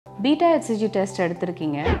beta HCG test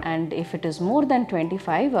எடுத்திருக்கீங்க and if it is more than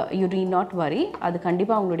 25 you need not worry அது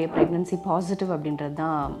கண்டிப்பா உங்களுடைய pregnancy positive அப்படின்றது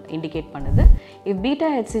தான் indicate பண்ணுது. If beta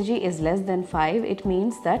HCG is less than 5 it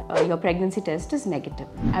means that your pregnancy test is negative.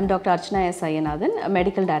 I'm Dr. Archana S Ayyanathan,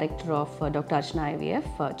 medical director of Dr.Archana IVF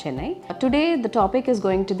Chennai. Today the topic is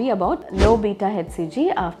going to be about low beta HCG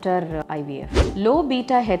after IVF. Low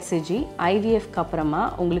beta HCG IVF க்கு அப்புறமா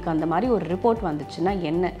உங்களுக்கு அந்த மாதிரி ஒரு report வந்துச்சுன்னா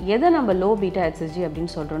என்ன எதை நம்ம low beta HCG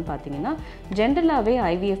அப்படின்னு சொல்றோம் பாத்தீங்கன்னா ஜெனரலாவே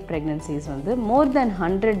IVF pregnancies வந்து more than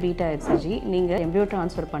 100 beta HCG நீங்க embryo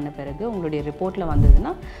transfer பண்ண பிறகு உங்களுடைய ரிப்போர்ட்ல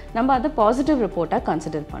வந்ததுன்னா நம்ம அதை பாசிட்டிவ் ரிப்போர்ட்டா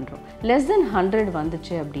கன்சிடர் பண்றோம். less than 100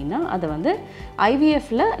 வந்துச்சு அப்படினா அதை வந்து IVF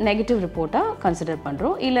ல நெகட்டிவ் ரிப்போர்ட்டா கன்சிடர்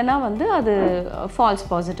பண்றோம். இல்லனா வந்து அது ஃபால்ஸ்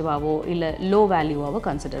பாசிட்டிவாவோ இல்ல லோ வேல்யூவாவோ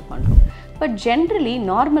கன்சிடர் பண்றோம். But generally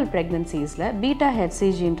normal pregnancies la beta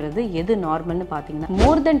HCG ன்றது எது நார்மல்னு பாத்தீங்கன்னா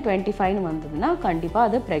more than 25 னு வந்ததுன்னா கண்டிப்பா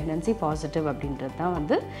அது pregnancy positive அப்படின்றது தான்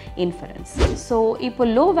வந்து inference. So இப்போ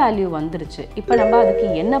low value வந்துருச்சு. இப்போ நம்ம அதுக்கு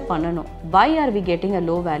என்ன பண்ணணும்? Why are we getting a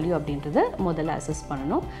low value அப்படின்றத முதல்ல அசஸ்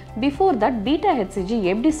பண்ணணும். Before that beta HCG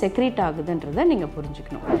எப்படி செக்ரீட் ஆகுதுன்றதை நீங்க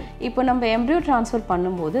புரிஞ்சுக்கணும். இப்போ நம்ம embryo transfer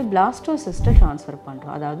பண்ணும்போது blastocyst transfer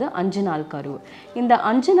பண்றோம். அதாவது 5 நாள் கரு. இந்த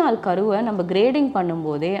 5 நாள் கருவை நம்ம கிரேடிங்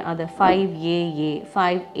பண்ணும்போதே அதை 5AA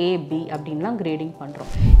 5AB அப்படின்லாம் கிரேடிங்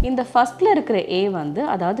பண்றோம். இந்த ஃபர்ஸ்ட்ல இருக்கிற A வந்து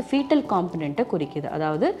அதாவது ஃபீட்டல் காம்பனன்ட்டை குறிக்குது.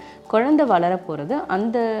 அதாவது குழந்தை வளர போறது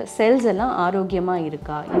அந்த செல்ஸ் எல்லாம் ஆரோக்கியமா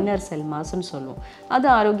இருக்கா இன்னர் செல் மாஸ்னு சொல்லுவோம். அது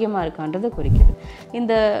ஆரோக்கியமா இருக்கான்றதை குறிக்குது.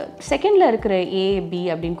 இந்த செகண்ட்ல இருக்கிற A B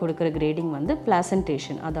அப்படின்னு கொடுக்கிற கிரேடிங் வந்து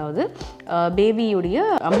பிளாசன்டேஷன் அதாவது பேபியுடைய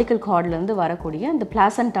அம்பிளிக்கல் கார்ட்ல இருந்து வரக்கூடிய அந்த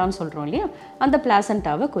பிளாசன்டான்னு சொல்றோம் இல்லையா அந்த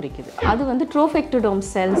பிளாசன்டாவை குறிக்குது. அது வந்து ட்ரோஃபெக்டோடோம்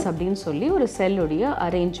செல்ஸ் அப்படின்னு சொல்லி ஒரு செல்லுடைய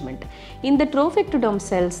அரேஞ்ச்மெண்ட். இந்த ட்ரோஃபெக்டோடோம்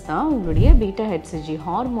செல்ஸ் தான் உங்களுடைய பீட்டா HCG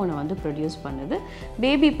ஹார்மோனை வந்து ப்ரொடியூஸ் பண்ணுது.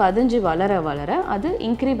 பேபி பதிஞ்சு வளர வளர அது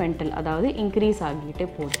இன்க்ரிமெண்டல் அதாவது இன்க்ரீஸ் ஆகிட்டே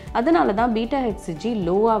போகுது. அதனால தான் பீட்டா HCG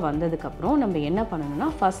லோவாக வந்ததுக்கப்புறம் நம்ம என்ன பண்ணணும்னா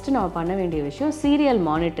ஃபஸ்ட்டு நம்ம பண்ண வேண்டிய விஷயம் சீரியல்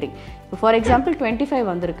மானிட்டரிங். இப்போ ஃபார் எக்ஸாம்பிள் 25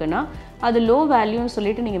 வந்திருக்குன்னா அது லோ வேல்யூன்னு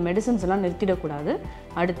சொல்லிட்டு நீங்கள் மெடிசன்ஸ் எல்லாம் நிறுத்திடக்கூடாது.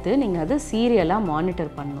 அடுத்து நீங்கள் அதை சீரியலாக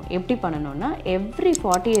மானிட்டர் பண்ணணும். எப்படி பண்ணணும்னா எவ்ரி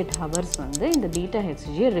 48 ஹவர்ஸ் வந்து இந்த பீட்டா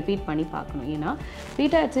HCGயை ரிப்பீட் பண்ணி பார்க்கணும். ஏன்னா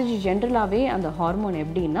பீட்டா HCG ஜென்ரலாகவே அந்த ஹார்மோன்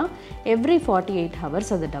எப்படின்னா எவ்ரி 48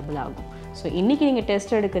 ஹவர்ஸ் அது டபுள் ஆகும். ஸோ இன்றைக்கி நீங்கள்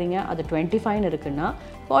டெஸ்ட் எடுக்கிறீங்க அது 25 இருக்குன்னா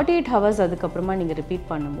 48 ஹவர்ஸ் அதுக்கப்புறமா நீங்கள் ரிப்பீட்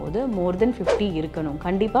பண்ணும்போது மோர் தென் 50 இருக்கணும்.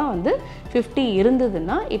 கண்டிப்பாக வந்து 50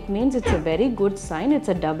 இருந்ததுன்னா it means it's a very good sign,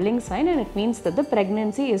 it's a doubling sign and it means that the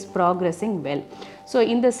pregnancy is progressing well. So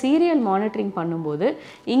இந்த சீரியல் மானிட்டரிங் பண்ணும்போது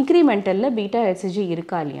இன்க்ரிமெண்டலில் பீட்டா HCG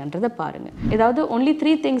இருக்கா இல்லையான்றதை பாருங்கள். ஏதாவது only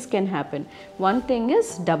 3 things can happen. One thing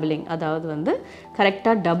is doubling அதாவது வந்து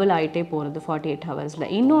கரெக்டாக double ஆகிட்டே போகிறது 48 ஹவர்ஸில்.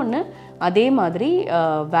 இன்னொன்று அதே மாதிரி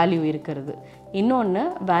வேல்யூ இருக்கிறது. இன்னொன்று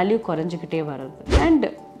வேல்யூ குறைஞ்சிக்கிட்டே வர்றது. And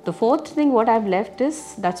the fourth thing what I've left is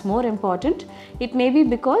that's more important. It may be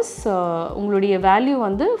because உங்களுடைய வேல்யூ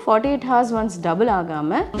வந்து 48 hours once டபுள்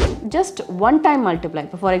ஆகாமல் just one time multiply.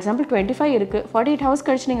 இப்போ ஃபார் எக்ஸாம்பிள் 25 இருக்குது 48 ஹவர்ஸ்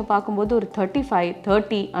கழிச்சு நீங்கள் பார்க்கும்போது ஒரு 35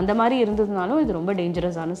 30 அந்த மாதிரி இருந்ததுனாலும் இது ரொம்ப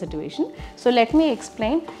டேஞ்சரஸான situation. So let me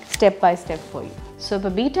explain step by step for you. So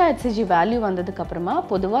இப்போ பீட்டா HCG வேல்யூ வந்ததுக்கப்புறமா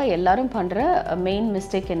பொதுவாக எல்லாரும் பண்ணுற மெயின்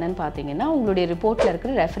மிஸ்டேக் என்னன்னு பார்த்தீங்கன்னா உங்களுடைய ரிப்போர்ட்டில்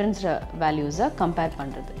இருக்கிற ரெஃபரன்ஸ் வேல்யூஸை கம்பேர்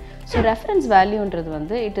பண்ணுறது. ஸோ ரெஃபரன்ஸ் வேல்யூன்றது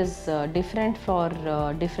வந்து it is different for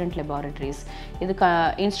different laboratories. இது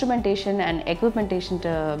இன்ஸ்ட்ருமெண்டேஷன் அண்ட்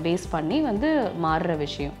எக்யூப்மெண்டேஷன்ட்ட பேஸ் பண்ணி வந்து மாறுற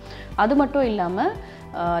விஷயம். அது மட்டும் இல்லாமல்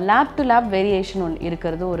லேப் டு லேப் வேரியேஷன் ஒன்று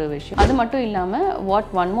இருக்கிறது ஒரு விஷயம். அது மட்டும் இல்லாமல்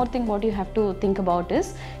one more thing what you have to think about is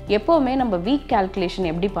எப்போவுமே நம்ம வீக் கேல்குலேஷன்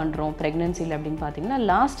எப்படி பண்ணுறோம் ப்ரெக்னன்சியில் அப்படின்னு பார்த்தீங்கன்னா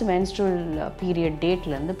லாஸ்ட் மென்ஸ்ட்ரல் பீரியட்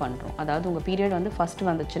டேட்லேருந்து பண்ணுறோம். அதாவது உங்கள் பீரியட் வந்து ஃபஸ்ட்டு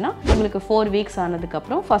வந்துச்சுன்னா உங்களுக்கு 4 வீக்ஸ்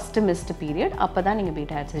ஆனதுக்கப்புறம் ஃபஸ்ட்டு மிஸ்டு பீரியட் அப்போ தான் நீங்கள்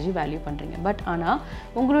பீட்டா HCG வேல்யூ பண்ணுறீங்க. பட் ஆனால்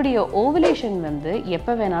உங்களுடைய ஓவலேஷன் வந்து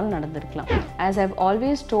எப்போ வேணாலும் நடந்திருக்கலாம். As I've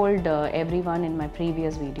always told every one in my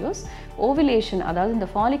previous videos ovulation அதாவது இந்த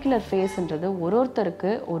ஃபாலிகுலர் ஃபேஸ்ன்றது ஒருத்தருக்கு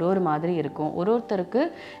ஒரு மாதிரி இருக்கும். ஒருத்தருக்கு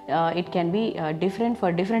it can be different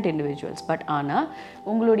for different individuals. But ஆனால்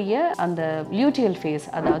உங்களுடைய அந்த லியூட்டியல் ஃபேஸ்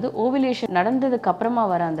அதாவது ஓவலேஷன் நடந்ததுக்கு அப்புறமா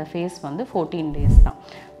வர அந்த ஃபேஸ் வந்து 14 days தான்.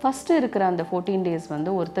 ஃபஸ்ட்டு இருக்கிற அந்த 14 days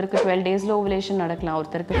வந்து ஒருத்தருக்கு 12 daysல ஓவலேஷன் நடக்கலாம்,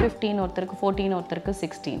 ஒருத்தருக்கு 15, ஒருத்தருக்கு 14, ஒருத்தருக்கு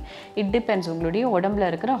 16. இட் டிபெண்ட்ஸ் உங்களுடைய உடம்புல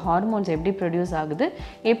இருக்கிற ஹார்மோன்ஸ் எப்படி ப்ரொடியூஸ் ஆகுது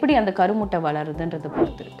எப்படி அந்த கருமுட்டை வளருதுன்றதை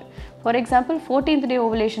பொறுத்து இருக்குது. For example 14th day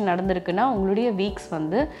ovulation நடந்திருக்குன்னா உங்களுடைய வீக்ஸ்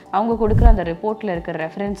வந்து அவங்க கொடுக்குற அந்த ரிப்போர்ட்டில் இருக்கிற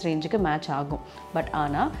ரெஃபரன்ஸ் ரேஞ்சுக்கு மேட்ச் ஆகும். பட்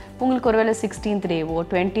ஆனால் உங்களுக்கு ஒருவேளை 16th டேவோ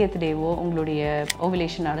 20th டேவோ உங்களுடைய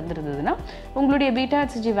ஓவலேஷன் நடந்துருந்ததுன்னா உங்களுடைய பீட்டா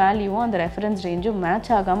HCG வேல்யூவும் அந்த ரெஃபரன்ஸ் ரேஞ்சும்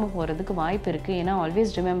மேட்ச் ஆகாமல் போகிறதுக்கு வாய்ப்பு இருக்குது. ஏன்னா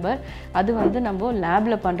ஆல்வேஸ் ரிமெம்பர் அது வந்து நம்ம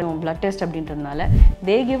லேபில் பண்ணுறோம் பிளட் டெஸ்ட் அப்படின்றதுனால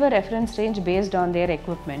they give a reference range based on their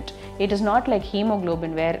equipment. It is not like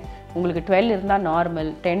hemoglobin where உங்களுக்கு 12 இருந்தால் நார்மல்,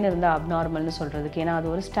 10 இருந்தால் அப்நார்மல்னு சொல்கிறதுக்கு. ஏன்னா அது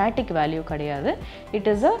ஒரு ஸ்டாட்டிக் வேல்யூ கிடையாது, it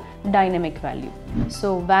is a dynamic value. So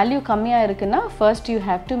value கம்மியாக இருக்குன்னா first you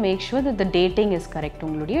have to make sure that the dating is correct.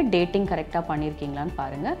 உங்களுடைய டேட்டிங் கரெக்டாக பண்ணியிருக்கீங்களான்னு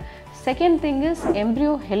பாருங்கள். செகண்ட் திங் இஸ்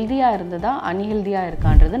எம்ப்ரியோ ஹெல்த்தியாக இருந்ததா அன்ஹெல்தியாக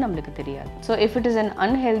இருக்கான்றது நம்மளுக்கு தெரியாது. So if it is an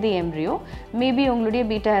unhealthy embryo maybe உங்களுடைய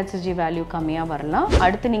பீட்டா ஹெச்சிஜி வேல்யூ கம்மியாக வரலாம்.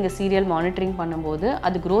 அடுத்து நீங்கள் சீரியல் மானிட்டரிங் பண்ணும்போது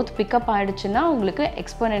அது க்ரோத் பிக்கப் ஆகிடுச்சுன்னா உங்களுக்கு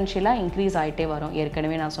எக்ஸ்போனென்ஷியலாக இன்க்ரீஸ் ஆகிட்டே வரும்,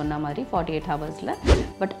 ஏற்கனவே நான் சொன்ன மாதிரி 48 ஹவர்ஸில்.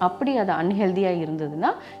 பட் அப்படி அது அன்ஹெல்தியாக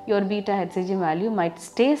இருந்ததுன்னா your beta HCG value might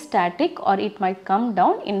stay static R it might come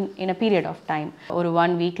down in a period of time. ஒரு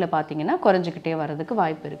 1 வீக்கில் பார்த்தீங்கன்னா குறைஞ்சிக்கிட்டே வரதுக்கு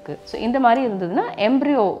வாய்ப்பு இருக்குது. ஸோ இந்த மாதிரி இருந்ததுன்னா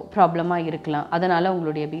எம்ப்ரியோ ப்ராப்ளமாக இருக்கலாம், அதனால்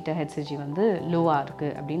உங்களுடைய பீட்டா ஹெச்சிஜி வந்து லோவாக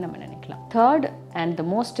இருக்குது அப்படின்னு நம்ம நினைக்கலாம். Third and the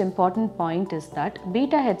most important point is that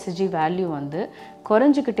beta HCG value வந்து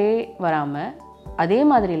குறைஞ்சிக்கிட்டே வராமல் அதே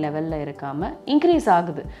மாதிரி லெவலில் இருக்காமல் இன்க்ரீஸ்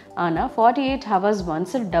ஆகுது. ஆனால் 48 ஹவர்ஸ்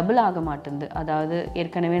ஒன்ஸ் டபுள் ஆக மாட்டேங்குது. அதாவது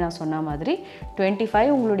ஏற்கனவே நான் சொன்ன மாதிரி 25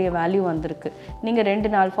 உங்களுடைய வேல்யூ வந்திருக்கு, நீங்கள் 2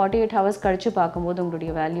 நாள் 48 ஹவர்ஸ் கழித்து பார்க்கும்போது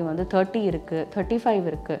உங்களுடைய வேல்யூ வந்து 30 இருக்குது, 35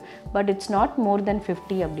 இருக்குது, பட் இட்ஸ் நாட் மோர் தென்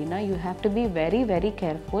 50 அப்படின்னா you have to be very very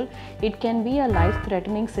careful. It can be a life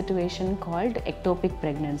threatening situation called ectopic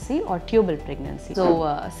pregnancy R tubal pregnancy. So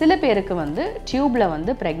சில பேருக்கு வந்து டியூப்பில்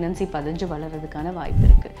வந்து ப்ரெக்னன்சி பதிஞ்சு வளர்கிறதுக்கான வாய்ப்பு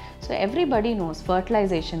இருக்குது. ஸோ எவ்ரிபடி நோஸ்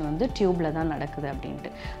ஃபர்டிலைசேஷன் வந்து டியூப்பில் தான் நடக்குது அப்படின்ட்டு.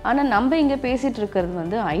 ஆனால் நம்ம இங்கே பேசிகிட்டு இருக்கிறது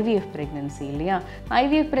வந்து ஐவிஎஃப் ப்ரெக்னன்சி இல்லையா?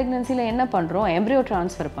 ஐவிஎஃப் ப்ரெக்னன்சியில் என்ன பண்ணுறோம், எம்ப்ரியோ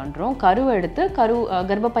ட்ரான்ஸ்ஃபர் பண்ணுறோம், கருவை எடுத்து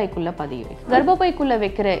கர்ப்பப்பைக்குள்ளே பதிய வைக்கும். கர்ப்பப்பைக்குள்ளே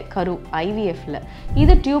வைக்கிற கரு ஐவிஎஃப்ல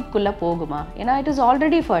இது டியூப்குள்ளே போகுமா? ஏன்னா it is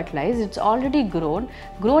already fertilise, it's already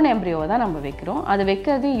grown எம்ப்ரியோவை தான் நம்ம வைக்கிறோம். அதை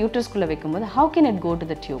வைக்கிறது யூட்ரஸ்குள்ளே வைக்கும்போது how can it go to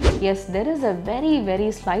the tube? S, there is a very very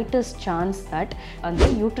slightest chance that அந்த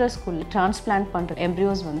யூட்ரஸ்குள்ளே டிரான்ஸ்பிளான்ட் பண்ணுற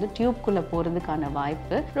எம்ப்ரியோஸ் வந்து டியூப்குள்ளே போகிறதுக்கான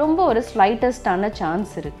வாய்ப்பு ரொம்ப ஒரு ஸ்லைட்டஸ்டான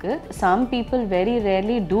சான்ஸ் இருக்குது. Some people very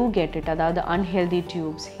rarely two get it. அதாவது unhealthy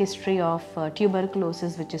tubes, history of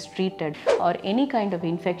tuberculosis which is treated or any kind of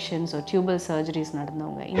infections R tubal surgeries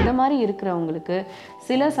நடந்தவங்க, இந்த மாதிரி இருக்கிறவங்களுக்கு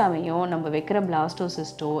சில சமயம் நம்ம வைக்கிற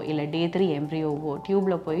பிளாஸ்டோசிஸ்டோ இல்லை டே 3 எம்ப்ரியோவோ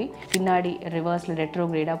டியூப்பில் போய் பின்னாடி ரிவர்ஸில்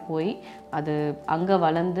ரெட்ரோகிரேடாக போய் அது அங்கே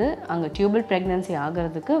வளர்ந்து அங்கே டியூபல் ப்ரெக்னன்சி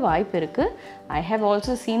ஆகிறதுக்கு வாய்ப்பு இருக்குது. I have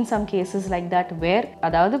also scene some cases like that வேர்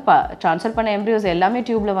அதாவது ட்ரான்ஸ்ஃபர் பண்ண எம்ப்ரியோஸ் எல்லாமே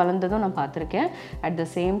டியூப்பில் வளர்ந்ததும் நான் பார்த்துருக்கேன். அட் த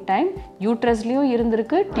சேம் டைம் யூட்ரஸ்லேயும்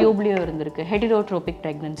இருந்திருக்கு, டியூப்லேயும் இருந்திருக்கு. ஹெட்டிரோட்ரோபிக்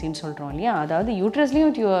ப்ரெக்னன்சின்னு சொல்கிறோம் இல்லையா? அதாவது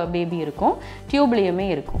யூட்ரஸ்லேயும் பேபி இருக்கும், டியூப்லேயுமே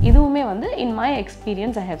இருக்கும். இதுவுமே வந்து in my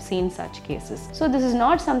experience I have seen such cases. So this is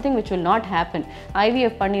not something which will not happen.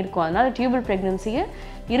 IVF பண்ணியிருக்கோம், அதனால் டியூபல் ப்ரெக்னன்சியை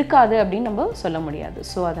இருக்காது அப்படின்னு நம்ம சொல்ல முடியாது.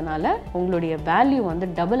 ஸோ அதனால் உங்களுடைய வேல்யூ வந்து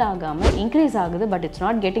டபுள் ஆகாமல் இன்க்ரீஸ் ஆகுது, பட் இட்ஸ்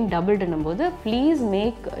நாட் கெட்டிங் டபுள்டுன்னும் போது please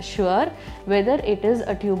make sure whether it is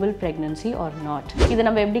a tubal pregnancy R not. இதை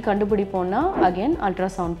நம்ம எப்படி கண்டுபிடிப்போம்னா அகெயின்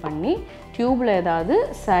அல்ட்ராசவுண்ட் பண்ணி டியூப்பில் ஏதாவது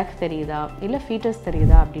சாக் தெரியுதா இல்லை ஃபீட்டஸ்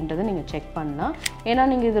தெரியுதா அப்படின்றத நீங்கள் செக் பண்ணலாம். ஏன்னா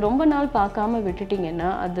நீங்கள் இது ரொம்ப நாள் பார்க்காம விட்டுட்டிங்கன்னா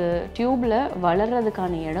அது டியூப்பில்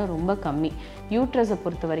வளர்கிறதுக்கான இடம் ரொம்ப கம்மி. யூட்ரஸை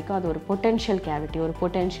பொறுத்த வரைக்கும் அது ஒரு பொட்டென்ஷியல் கேவிட்டி, ஒரு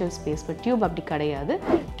பொட்டென்ஷியல் ஸ்பேஸ். பட் டியூப் அப்படி கிடையாது.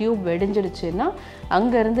 டியூப் வெடிஞ்சிடுச்சுன்னா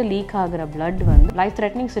அங்கேருந்து லீக் ஆகிற பிளட் வந்து லைஃப்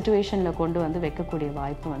த்ரெட்டனிங் சிச்சுவேஷனில் கொண்டு வந்து வைக்கக்கூடிய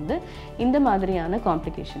வாய்ப்பு வந்து இந்த மாதிரியான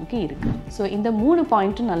காம்ப்ளிகேஷனுக்கு இருக்குது. ஸோ இந்த 3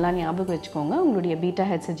 பாயிண்ட்டும் நல்லா ஞாபகம் வச்சுக்கோங்க. உங்களுடைய பீட்டா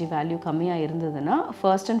ஹெச்சிஜி வேல்யூ கம்மியாக இருந்ததுன்னா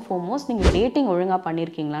ஃபர்ஸ்ட் அண்ட் ஃபார்மோஸ்ட் நீங்கள் டேட்டிங் ஒழுங்காக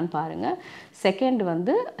பண்ணியிருக்கீங்களான்னு பாருங்கள். செகண்ட்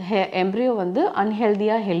வந்து எம்ப்ரியோ வந்து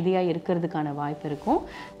அன்ஹெல்தியாக ஹெல்தியாக இருக்கிறதுக்கான வாய்ப்பு இருக்கும்.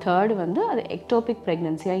 தேர்டு வந்து அது எக்டோபிக்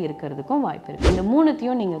ப்ரெக்னன்சியாக இருக்கிறதுக்கும் வாய்ப்பு இருக்குது. இந்த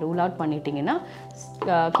 3த்தையும் நீங்கள் ரூல் அவுட் பண்ணிட்டீங்கன்னா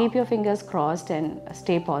keep your fingers crossed and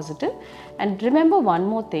stay positive. And remember one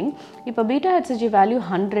more thing, இப்போ பீட்டா ஹெச்சிஜி வேல்யூ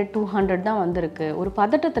 100 200 தான் வந்திருக்கு. ஒரு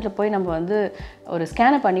பதட்டத்தில் போய் நம்ம வந்து ஒரு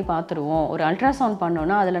ஸ்கேனை பண்ணி பார்த்துருவோம், ஒரு அல்ட்ராசவுண்ட்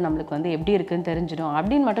பண்ணோன்னா அதில் நம்மளுக்கு வந்து எப்படி இருக்குன்னு தெரிஞ்சிடும்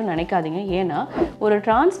அப்படின்னு மட்டும் நினைக்காதீங்க. ஏன்னா ஒரு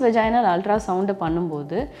ட்ரான்ஸ் வெஜைனல் அல்ட்ராசவுண்டை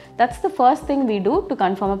பண்ணும்போது that's the first thing we do to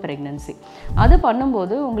confirm a pregnancy. அது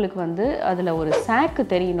பண்ணும்போது உங்களுக்கு வந்து அதில் ஒரு சாக்கு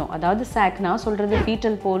தெரியணும். அதாவது சாக் நான் சொல்கிறது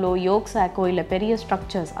ஃபீட்டல் போலோ யோக் சாக்கோ இல்லை பெரிய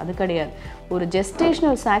ஸ்ட்ரக்சர்ஸ் அது கிடையாது. ஒரு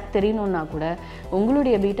ஜெஸ்டேஷனல் சாக் தெரியணுன்னா கூட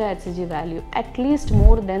உங்களுடைய beta HCG value at least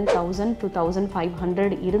more then 1000 to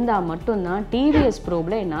 1500 இருந்தால் மட்டும்தான் டிவிஎஸ்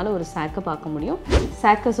ப்ரோபில் என்னால் ஒரு சாக்கை பார்க்க முடியும்.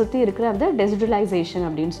 சாக்கை சுற்றி இருக்கிற அந்த டெசிடலைசேஷன்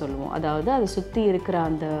அப்படின்னு சொல்லுவோம். அதாவது அதை சுற்றி இருக்கிற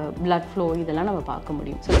அந்த பிளட் ஃப்ளோ இதெல்லாம் நம்ம பார்க்க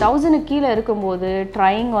முடியும். ஸோ 1000 கீழே இருக்கும்போது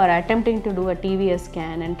trying R attempting to two a TVS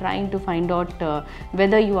scan and trying to find out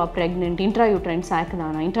whether you are pregnant, intrauterine chalk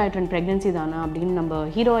தானா, இன்ட்ராயூட்ரைன் ப்ரெக்னன்சி தானா அப்படின்னு நம்ம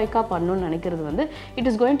ஹீரோயிக்காக பண்ணணும்னு நினைக்கிறது வந்து it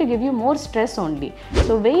is going to give you more stress only.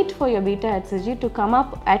 So wait for your beta HCG to come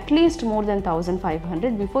up at least more than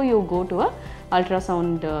 1500 before you go to a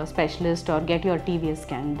ultrasound specialist or get your TVS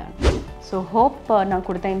scan done. So hope நான்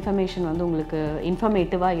கொடுத்த information வந்து உங்களுக்கு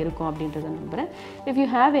இன்ஃபர்மேட்டிவாக இருக்கும் அப்படின்றத நம்புகிறேன். If you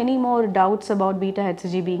have any more doubts about beta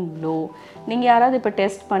HCG being low, நீங்கள் யாராவது இப்போ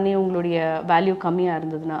டெஸ்ட் பண்ணி உங்களுடைய வேல்யூ கம்மியாக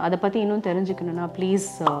இருந்ததுன்னா அதை பற்றி இன்னும் தெரிஞ்சுக்கணுன்னா please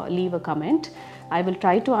leave a comment. I will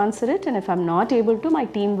try to answer it, and if I'm not able to, my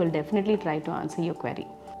team will definitely try to answer your query.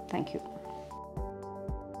 Thank you.